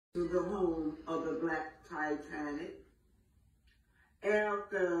to the home of the Black Titanic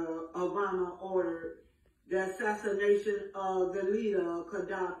after Obama ordered the assassination of the leader,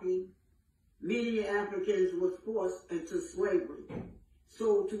 Gaddafi. Many Africans were forced into slavery.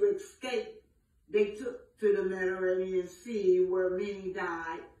 So to escape, they took to the Mediterranean Sea where many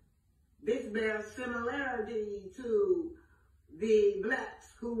died. This bears similarity to the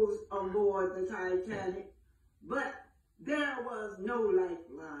blacks who was on board the Titanic, but there was no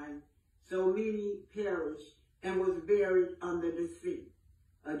lifeline, so many perished and was buried under the sea.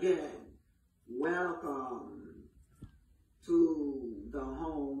 Again, welcome to the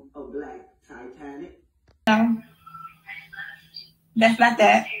home of Black Titanic. No, that's not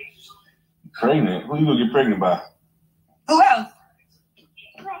that. Pregnant? Who you gonna get pregnant by? Who else?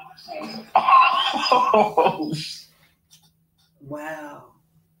 Oh. Wow.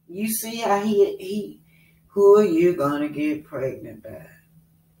 You see how who are you gonna get pregnant by?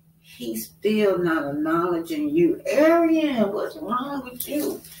 He's still not acknowledging you. Arionne, what's wrong with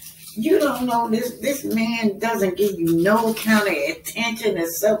you? You don't know this man doesn't give you no kind of attention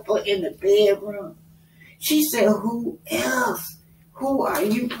except for in the bedroom. She said, who else? Who are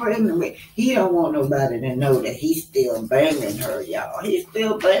you pregnant with? He don't want nobody to know that he's still banging her, y'all. He's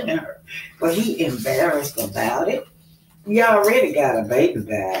still banging her. But he embarrassed about it. You already got a baby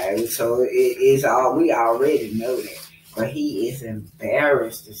by, so we already know that. But he is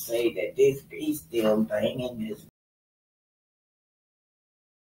embarrassed to say that he's still banging this.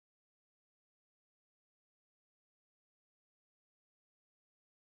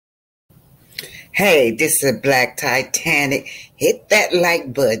 Hey, this is Black Titanic. Hit that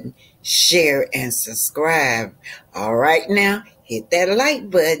like button, share, and subscribe. All right now, hit that like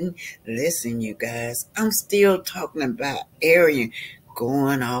button. Listen, you guys, I'm still talking about Arionne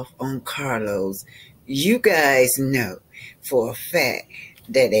going off on Carlos. You guys know for a fact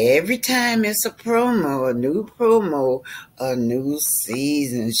that every time it's a new promo, a new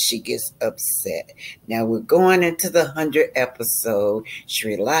season, she gets upset. Now we're going into the 100th episode. She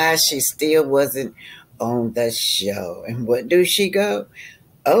realized she still wasn't on the show. And what do she go?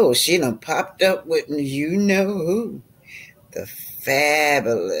 Oh, she done popped up with you know who. The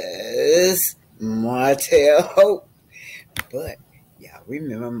fabulous Martel Hope. But y'all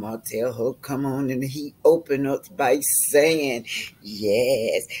remember Martel Hope come on and he opened up by saying,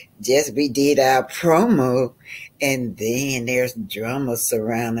 yes, just we did our promo, and then there's drama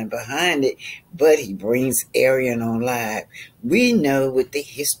surrounding behind it, but he brings Arionne on live. We know with the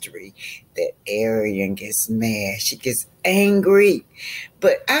history that Arionne gets mad. She gets angry.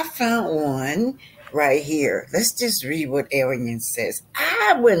 But I found one right here. Let's just read what Arionne says.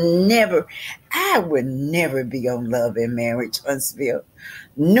 I would never be on Love and Marriage Huntsville,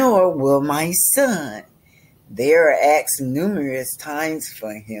 nor will my son. There are asked numerous times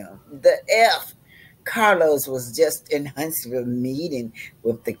for him. The F. Carlos was just in Huntsville meeting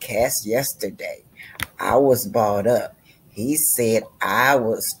with the cast yesterday. I was brought up. He said I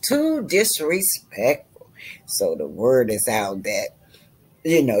was too disrespectful. So the word is out that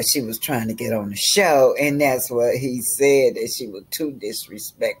she was trying to get on the show, and that's what he said, that she was too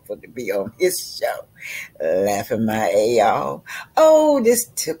disrespectful to be on his show. Laughing my A y'all. Oh, this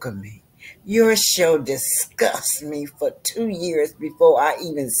tickled me. Your show disgusted me for 2 years before I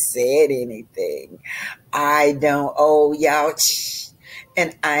even said anything. I don't owe y'all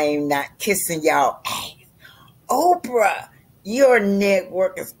and I'm not kissing y'all ass. Oprah, your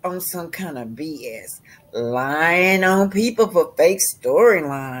network is on some kind of BS. Lying on people for fake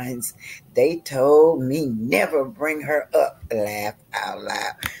storylines. They told me never bring her up. Laugh out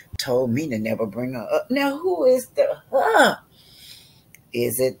loud. Told me to never bring her up. Now who is the her?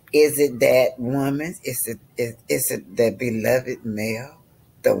 Is it that woman? Is it the beloved male?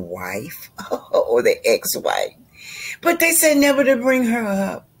 The wife? Or the ex-wife? But they said never to bring her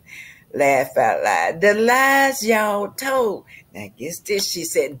up. Laugh out loud. The lies y'all told. Now guess this, she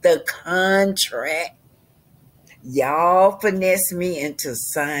said, the contract. Y'all finesse me into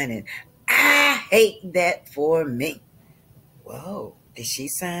signing. I hate that for me. Whoa, did she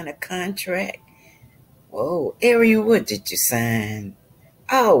sign a contract? Whoa, Arionne, what did you sign?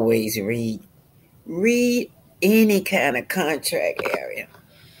 Always read any kind of contract, Arionne,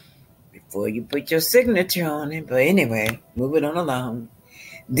 before you put your signature on it. But anyway, moving on along.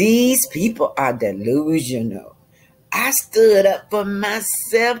 These people are delusional. I stood up for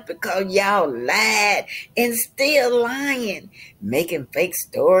myself because y'all lied and still lying, making fake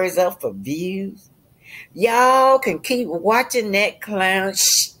stories up for views. Y'all can keep watching that clown.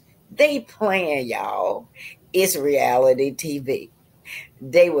 Shh, they playing, y'all. It's reality TV.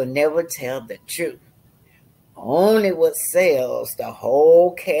 They will never tell the truth. only with sales, the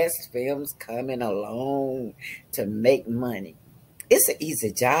whole cast films coming along to make money. It's an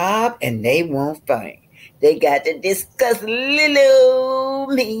easy job and they won't faint. They got to discuss little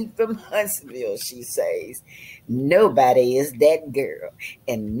me from Huntsville, she says. Nobody is that girl,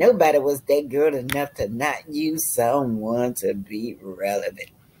 and nobody was that girl enough to not use someone to be relevant.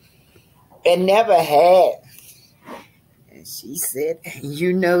 It never had. And she said,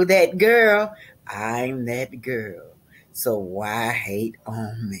 you know that girl? I'm that girl. So why hate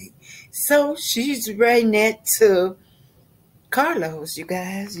on me? So she's writing that to Carlos, you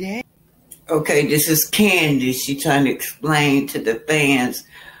guys, yeah. Okay, this is Candy. She's trying to explain to the fans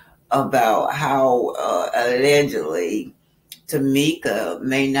about how allegedly Tamika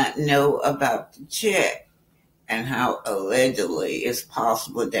may not know about the check and how allegedly it's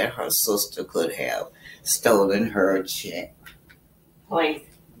possible that her sister could have stolen her check. Like,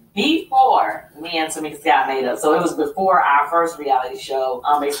 before me and Tamika got made up, so it was before our first reality show,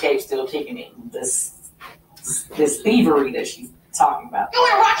 Escape Still Kicking It. This thievery that she's talking about. You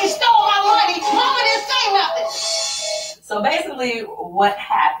and Rocky stole my money. Mama didn't say nothing. So basically, what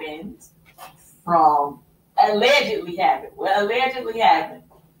happened from allegedly happened. What allegedly happened?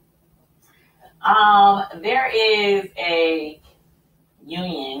 There is a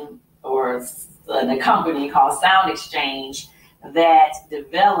union or a company called Sound Exchange that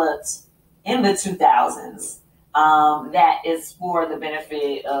developed in the 2000s that is for the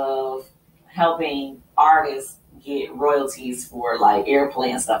benefit of helping artists get royalties for like airplay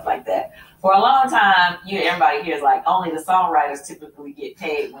and stuff like that. For a long time, everybody hears like only the songwriters typically get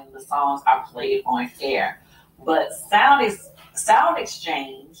paid when the songs are played on air. But Sound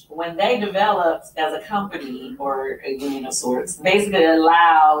Exchange, when they developed as a company or a union of sorts, basically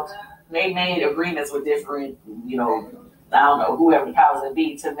they made agreements with different, I don't know, whoever the powers that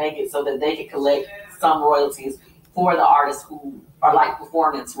be, to make it so that they could collect some royalties for the artists who are like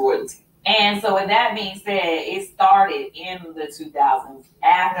performance royalties. And so with that being said, it started in the 2000s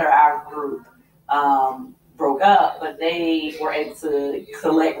after our group broke up, but they were able to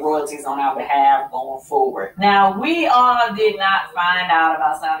collect royalties on our behalf going forward. Now, we all did not find out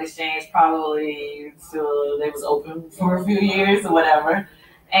about Sound Exchange probably until they was open for a few years or whatever.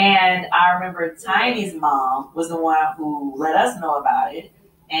 And I remember Tiny's mom was the one who let us know about it.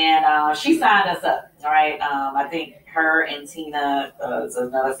 And she signed us up, all right? I think her and Tina, is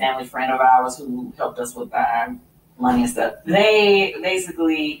another family friend of ours who helped us with our money and stuff. They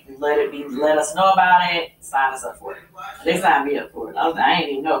basically let us know about it, sign us up for it. They signed me up for it. I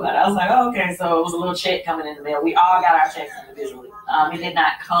didn't even know about it. I was like, oh, okay, so it was a little check coming in the mail. We all got our checks individually. It did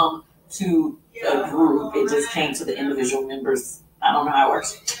not come to a group. It just came to the individual members. I don't know how it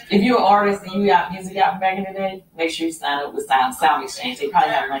works. If you're an artist and you got music out back in the day, make sure you sign up with Sound Exchange. They probably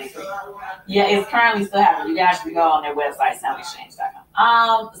have money for you. Yeah, it's currently still happening. You guys should go on their website,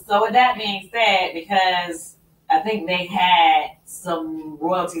 soundexchange.com. So with that being said, because I think they had some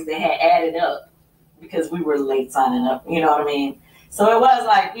royalties they had added up because we were late signing up, you know what I mean? So it was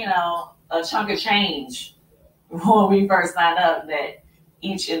like, a chunk of change when we first signed up that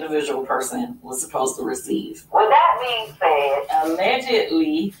each individual person was supposed to receive. With that being said,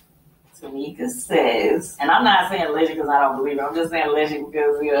 allegedly, Tamika says, and I'm not saying alleged because I don't believe it, I'm just saying alleged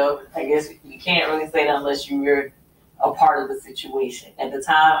because, I guess you can't really say that unless you were a part of the situation. At the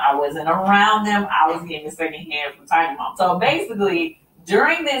time, I wasn't around them. I was getting secondhand from Tiny Mom. So basically,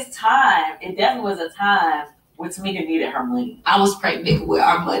 during this time, it definitely was a time where Tamika needed her money. I was pregnant with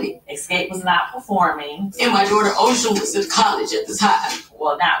our money. Escape was not performing. And my daughter Ocean was in college at the time.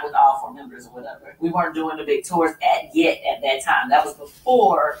 Well, not with all 4 members or whatever. We weren't doing the big tours at that time. That was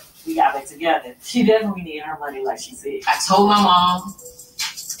before we got back together. She definitely needed her money, like she said. I told my mom,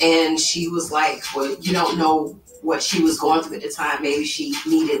 and she was like, well, you don't know what she was going through at the time. Maybe she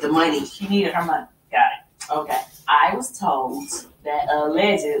needed the money. She needed her money. Got it. Okay. I was told that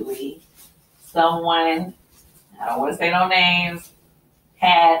allegedly someone, I don't want to say no names,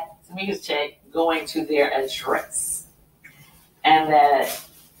 had Tamika's check going to their address. And that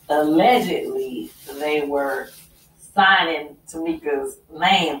allegedly they were signing Tamika's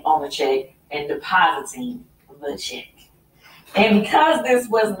name on the check and depositing the check. And because this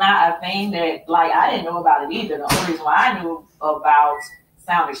was not a thing that, I didn't know about it either. The only reason why I knew about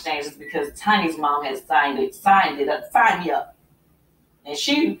Sound Exchange is because Tiny's mom had signed me up. And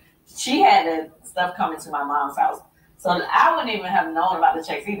she had the stuff coming to my mom's house. So I wouldn't even have known about the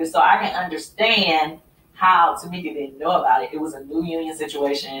checks either. So I can understand how Tamika didn't know about it. It was a new union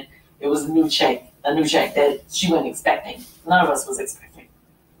situation. It was a new check that she wasn't expecting. None of us was expecting.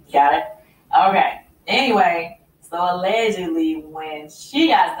 Got it? Okay. Anyway, so allegedly when she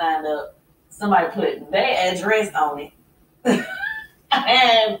got signed up, somebody put their address on it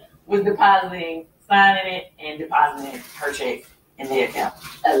and was depositing, signing it, and depositing her check in their account,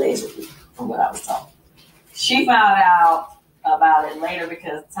 allegedly, from what I was told. She found out about it later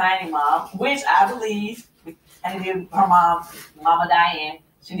because Tiny Mom, which I believe, and did her mom, Mama Diane,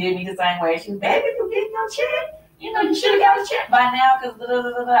 she did me the same way. She was, baby, you getting your check? You know, you should have got a check by now because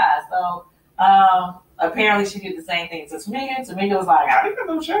da-da-da-da-da. So, apparently she did the same thing to Tamika. Tamika was like, I didn't get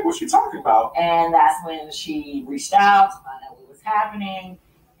no check. What's she talking about? And that's when she reached out to find out what was happening.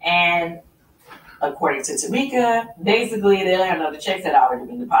 And according to Tamika, basically they let her know the checks had already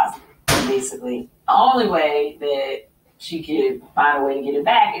been deposited. Basically, the only way that she could find a way to get it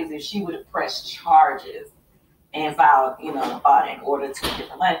back is if she would have pressed charges and filed, you know, an order to get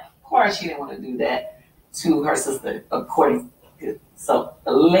the money. Of course, she didn't want to do that to her sister, according to, so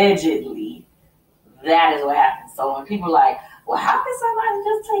allegedly, that is what happened. So when people are like, well, how can somebody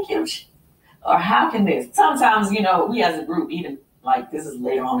just take your shit? Or how can this? Sometimes, you know, we as a group, even like this is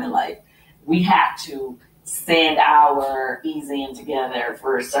later on in life, we have to send our easy in together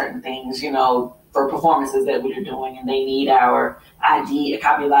for certain things, you know, for performances that we're doing, and they need our ID, a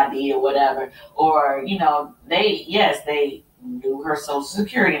copy of ID or whatever. Or, you know, they knew her social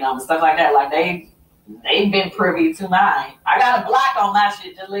security number, stuff like that. Like they've been privy to mine. I got a block on my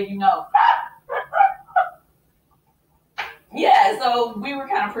shit, just let you know. Yeah, so we were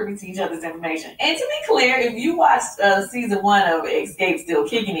kind of privy to each other's information. And to be clear, if you watched season 1 of Escape Still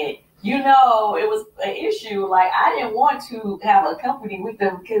Kicking It, you know it was an issue. Like, I didn't want to have a company with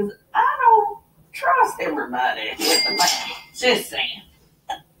them because I don't trust everybody with the money. Just saying.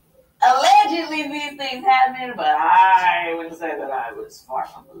 Allegedly, these things happened, but I wouldn't say that I was far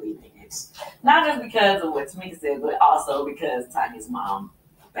from believing it. Not just because of what Tamika said, but also because Tiny's mom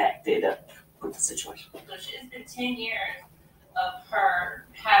backed it up with the situation. So it's been 10 years of her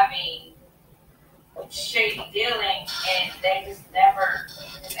having shady dealings, and they just never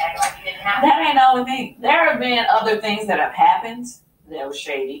just act like it didn't happen. That ain't the only thing. There have been other things that have happened that were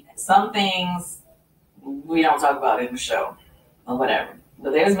shady. Some things we don't talk about in the show or whatever.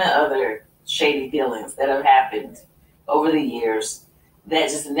 But there's been other shady dealings that have happened over the years that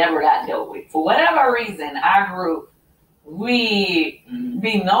just never got dealt with. For whatever reason, our group, we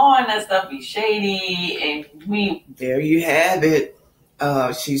be knowing that stuff be shady, and we... There you have it.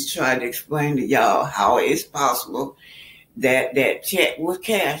 She's trying to explain to y'all how it's possible that that check was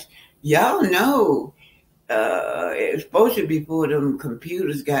cashed. Y'all know it's supposed to be before them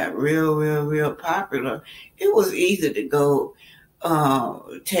computers got real popular. It was easy to go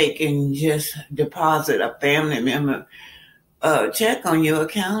take and just deposit a family member check on your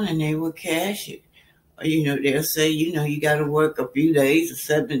account, and they will cash it. You know, they'll say, you know, you got to work a few days or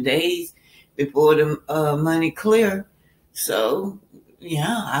 7 days before the money clear. So,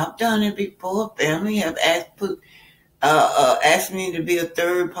 yeah, I've done it before. Family have asked me to be a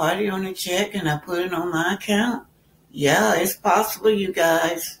third party on the check, and I put it on my account. Yeah, it's possible, you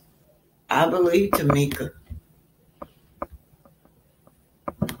guys. I believe Tamika.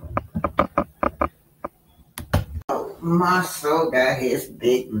 Oh, my soul got his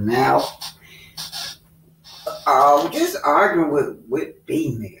big mouth. Just arguing with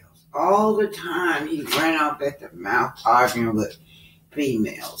females. All the time he ran off at the mouth arguing with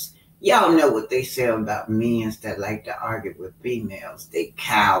females. Y'all know what they say about men that like to argue with females. They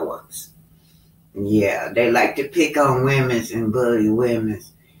cowards. Yeah, they like to pick on women and bully women.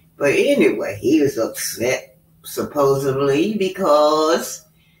 But anyway, he was upset, supposedly, because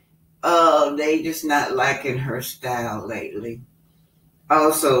they just not liking her style lately.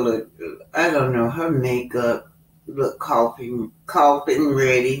 Also, look, I don't know, her makeup look coughing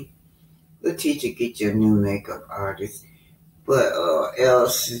ready. The teacher, get your new makeup artist. But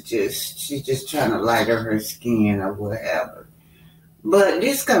else she's just trying to lighten her skin or whatever. But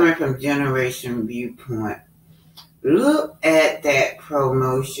this coming from Generation Viewpoint. Look at that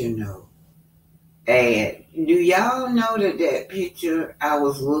promotional ad. Do y'all know that picture I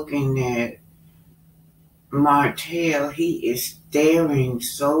was looking at? Martel, he is staring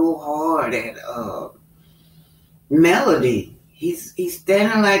so hard at Melody. He's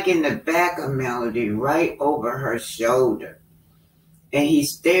standing like in the back of Melody, right over her shoulder. And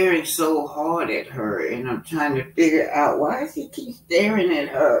he's staring so hard at her. And I'm trying to figure out, why does he keep staring at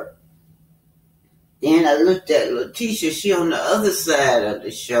her? Then I looked at Letitia. She on the other side of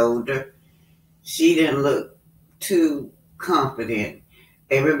the shoulder. She didn't look too confident.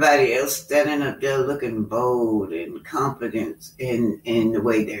 Everybody else standing up there looking bold and confident in the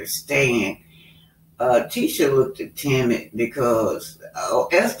way they're staying. Tisha looked timid because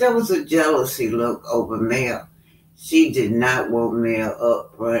else there was a jealousy look over Mel. She did not want Mel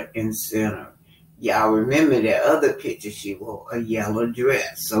up front and center. Y'all remember that other picture, she wore a yellow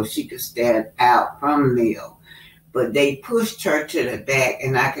dress so she could stand out from Mel. But they pushed her to the back,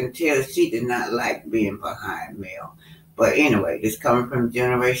 and I can tell she did not like being behind Mel. But anyway, this coming from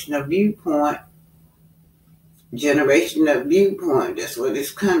generational viewpoint. Generational viewpoint, that's where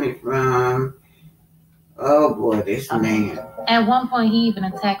it's coming from. Oh boy, this man. At one point, he even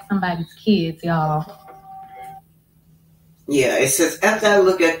attacked somebody's kids, y'all. Yeah, it says, after I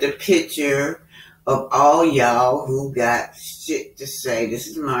look at the picture of all y'all who got shit to say, this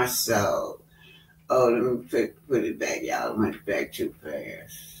is Marcel. Oh, let me put it back, y'all. Went back too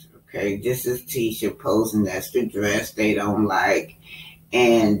fast. Okay, this is Tisha posing. That's the dress they don't like.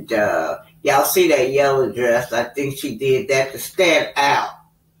 And y'all see that yellow dress? I think she did that to stand out.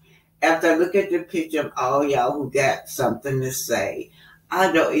 After I look at the picture of all y'all who got something to say,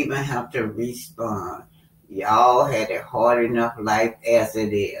 I don't even have to respond. Y'all had a hard enough life as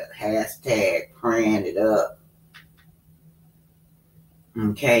it is. Hashtag praying it up.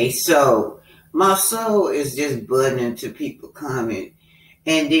 Okay, so my soul is just buzzing to people coming.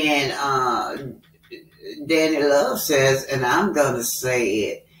 And then Danny Love says, and I'm going to say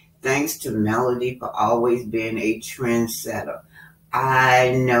it, thanks to Melody for always being a trendsetter.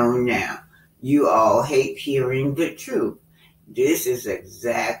 I know now. You all hate hearing the truth. This is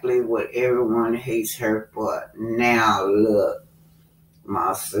exactly what everyone hates her for. Now look.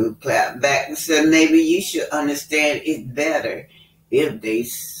 Masu clapped back and said, maybe you should understand it better if they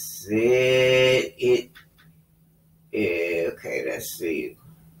said it. Yeah, okay, let's see.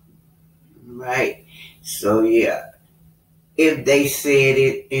 Right. So yeah. If they said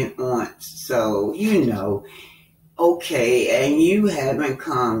it in once. So, you know. Okay, and you haven't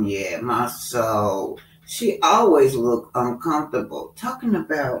come yet, my soul. She always looked uncomfortable. Talking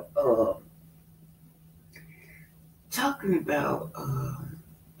about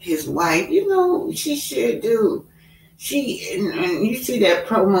his wife, you know, she sure do. And you see that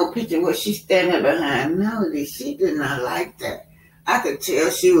promo picture where she's standing behind Melody. She did not like that. I could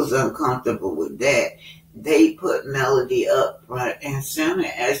tell she was uncomfortable with that. They put Melody up front and center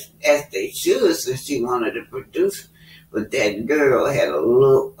as they should, since she wanted to produce. But that girl had a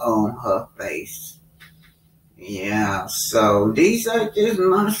look on her face. Yeah, so these are just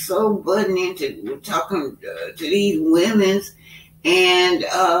my soul butting into. We're talking to these women, and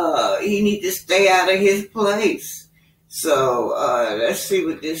he need to stay out of his place. So let's see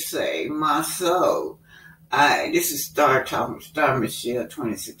what this say. My soul. This is Star Michelle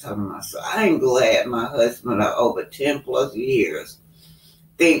 26 talking about. So I ain't glad my husband of over 10 plus years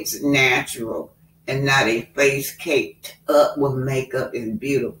thinks natural and not a face caked up with makeup is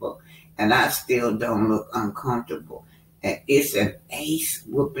beautiful. And I still don't look uncomfortable. And it's an ace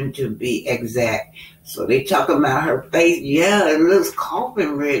whooping to be exact. So they talking about her face. Yeah, it looks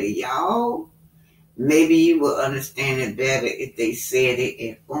coffin ready, y'all. Maybe you will understand it better if they said it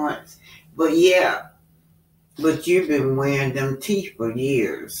at once. But yeah, but you've been wearing them teeth for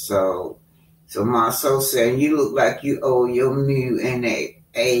years. So my soul saying you look like you owe your mew an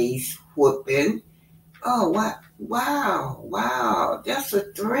ace whooping. Oh, wow. That's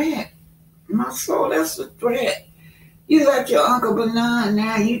a threat. My soul, that's a threat. You like your Uncle Bernard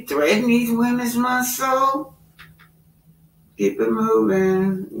now. You threaten these women, my soul. Keep it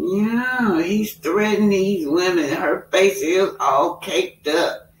moving. Yeah, he's threatening these women. Her face is all caked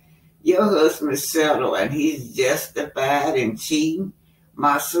up. Your husband settled and he's justified in cheating.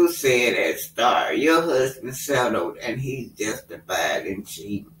 Masu said at Star, your husband settled and he's justified in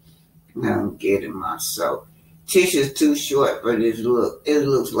cheating. I'm getting myself. Tisha's too short for this look. It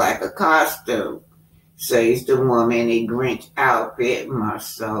looks like a costume, says the woman in a Grinch outfit, my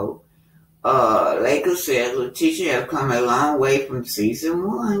soul. Laker says Letitia have come a long way from season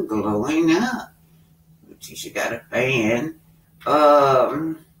 1, glowing up. Letitia got a fan.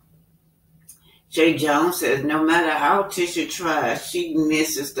 Jay Jones says, no matter how Tisha tries, she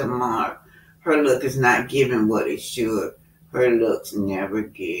misses the mark. Her look is not giving what it should. Her looks never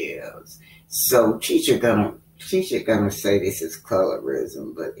gives. So Tisha gonna say this is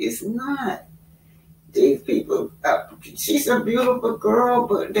colorism, but it's not. These people, she's a beautiful girl,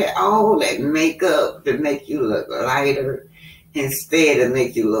 but they're all that makeup to make you look lighter instead of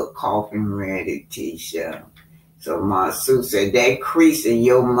make you look coffin ready, Tisha. So Masu said, that crease in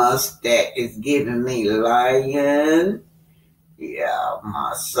your mustache is giving me lion. Yeah,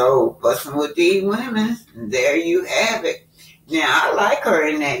 my soul fussing with these women. There you have it. Now, I like her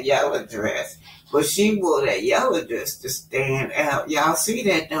in that yellow dress, but she wore that yellow dress to stand out. Y'all see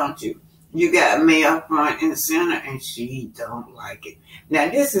that, don't you? You got Mel front and center, and she don't like it. Now,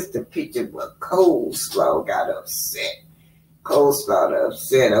 this is the picture where Coleslaw got upset. Cole started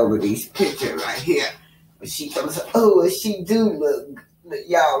upset over these pictures right here. But she comes, oh, she do look,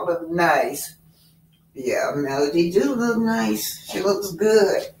 y'all look nice. Yeah, Melody do look nice. She looks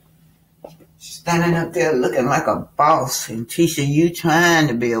good. She's standing up there looking like a boss. And Tisha, you trying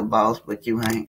to be a boss, but you ain't.